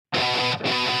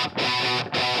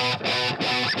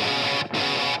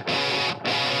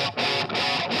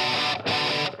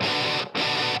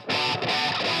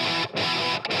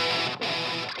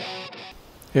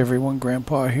Hey everyone,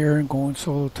 Grandpa here and going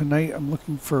solo tonight. I'm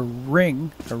looking for a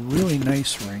ring, a really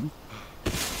nice ring.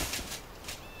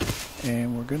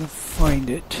 And we're going to find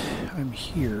it. I'm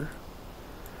here.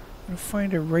 I'm going to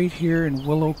find it right here in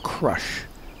Willow Crush.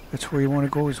 That's where you want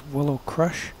to go, is Willow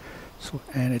Crush.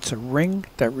 And it's a ring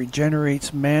that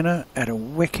regenerates mana at a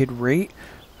wicked rate.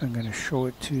 I'm going to show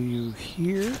it to you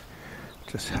here.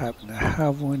 Just happen to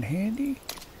have one handy.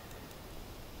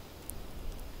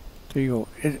 There you go.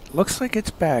 It looks like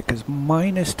it's bad because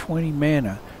minus 20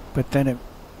 mana, but then it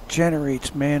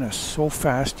generates mana so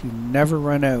fast you never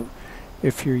run out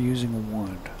if you're using a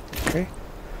wand. Okay?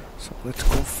 So let's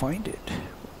go find it.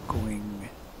 We're going...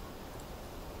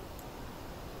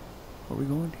 Where are we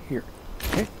going? Here.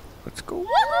 Okay, let's go.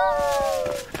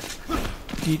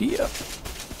 Giddy up.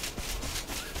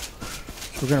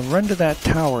 So we're going to run to that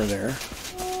tower there.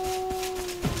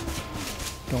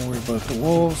 Don't worry about the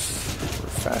wolves. We're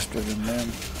faster than them.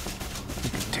 We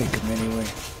can take them anyway.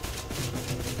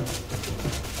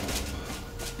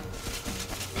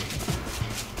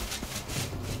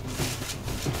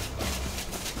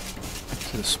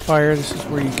 To the spire, this is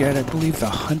where you get, I believe, the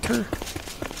hunter.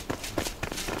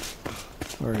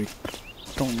 We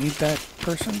don't need that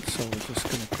person, so we're just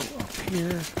going to go up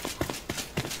here,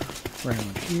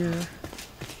 around here,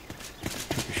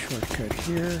 take a shortcut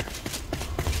here.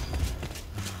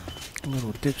 A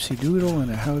little dipsy doodle in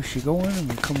the house you go in, and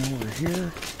we come over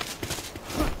here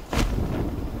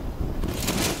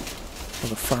for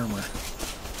the farmer.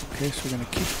 Okay, so we're going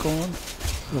to keep going.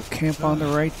 Little camp on the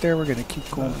right there. We're going to keep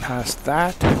going past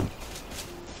that.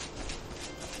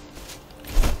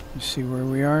 You see where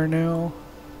we are now.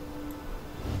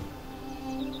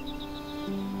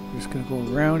 We're just going to go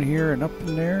around here and up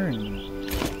in there,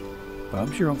 and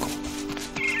Bob's your uncle.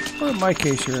 Or in my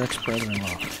case, your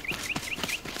ex-brother-in-law.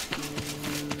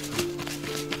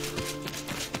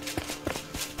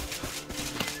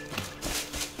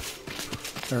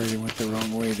 Already went the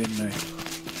wrong way, didn't I?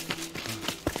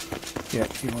 Yeah,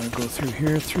 you want to go through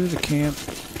here, through the camp.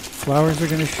 Flowers are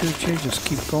going to shoot you. Just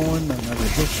keep going. They'll never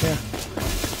hit you.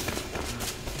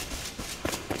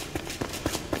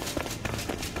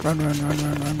 Run, run, run,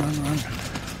 run, run, run, run.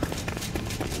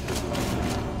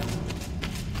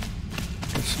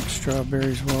 Get some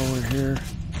strawberries while we're here.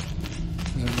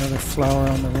 There's another flower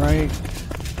on the right.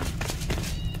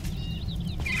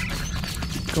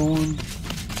 Keep going.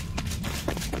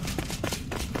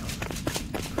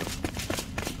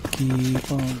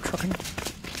 Keep on trucking.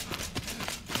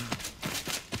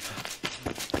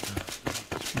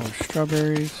 Some more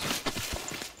strawberries.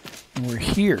 And we're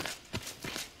here.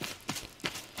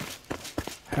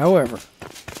 However,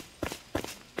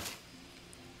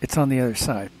 it's on the other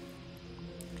side.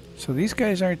 So these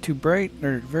guys aren't too bright.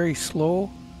 They're very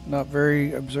slow, not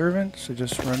very observant, so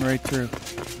just run right through.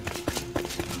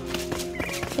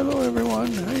 Hello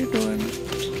everyone, how you doing?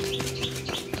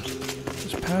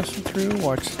 Passing through,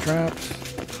 watch the traps.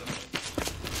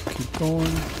 Keep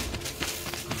going.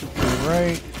 Keep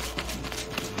right.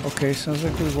 Okay, sounds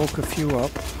like we woke a few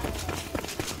up.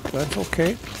 That's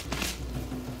okay.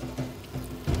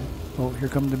 Oh, here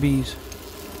come the bees.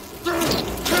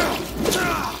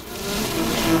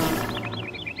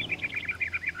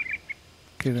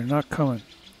 Okay, they're not coming.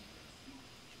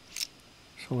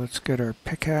 So let's get our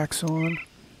pickaxe on.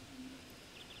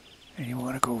 And you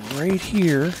want to go right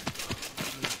here.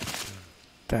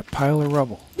 That pile of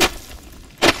rubble.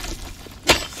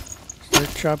 Start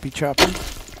chopping.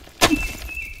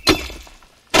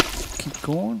 Keep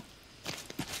going.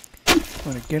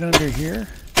 Want to get under here.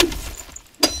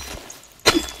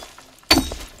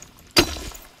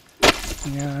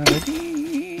 There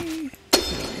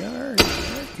we are.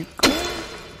 Keep going.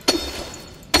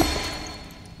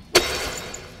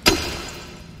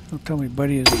 Don't tell me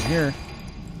Buddy isn't here.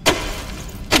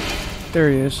 There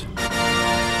he is.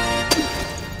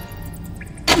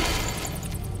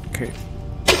 Okay,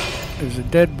 there's a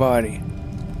dead body.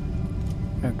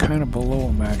 I'm kind of below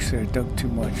him actually, I dug too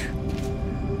much.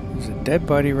 There's a dead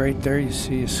body right there, you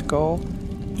see a skull.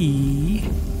 E.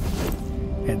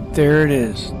 And there it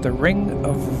is, the Ring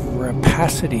of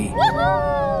Rapacity.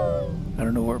 I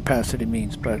don't know what rapacity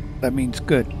means, but that means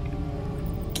good.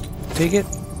 Take it.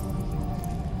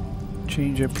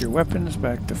 Change up your weapons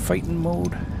back to fighting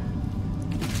mode.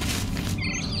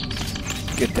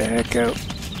 Get the heck out.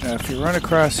 Now if you run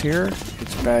across here,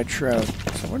 it's bad shroud.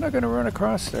 So we're not going to run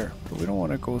across there. But we don't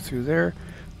want to go through there.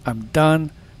 I'm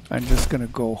done. I'm just going to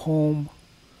go home.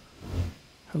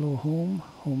 Hello home.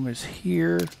 Home is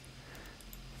here.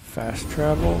 Fast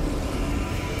travel.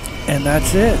 And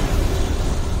that's it.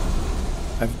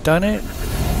 I've done it.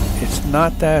 It's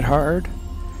not that hard.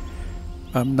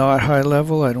 I'm not high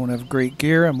level. I don't have great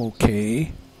gear. I'm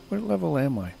okay. What level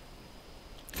am I?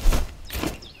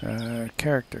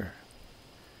 Character.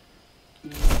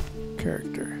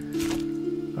 Character.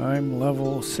 I'm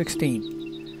level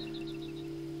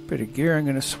 16. Bit of gear. I'm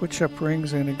going to switch up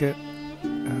rings. I'm going to get...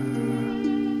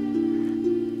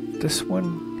 this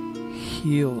one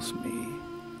heals me.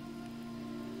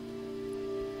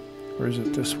 Or is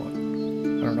it this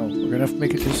one? I don't know. We're going to have to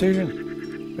make a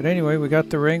decision. But anyway, we got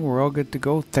the ring. We're all good to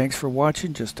go. Thanks for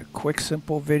watching. Just a quick,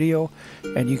 simple video.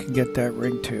 And you can get that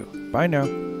ring too. Bye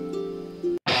now.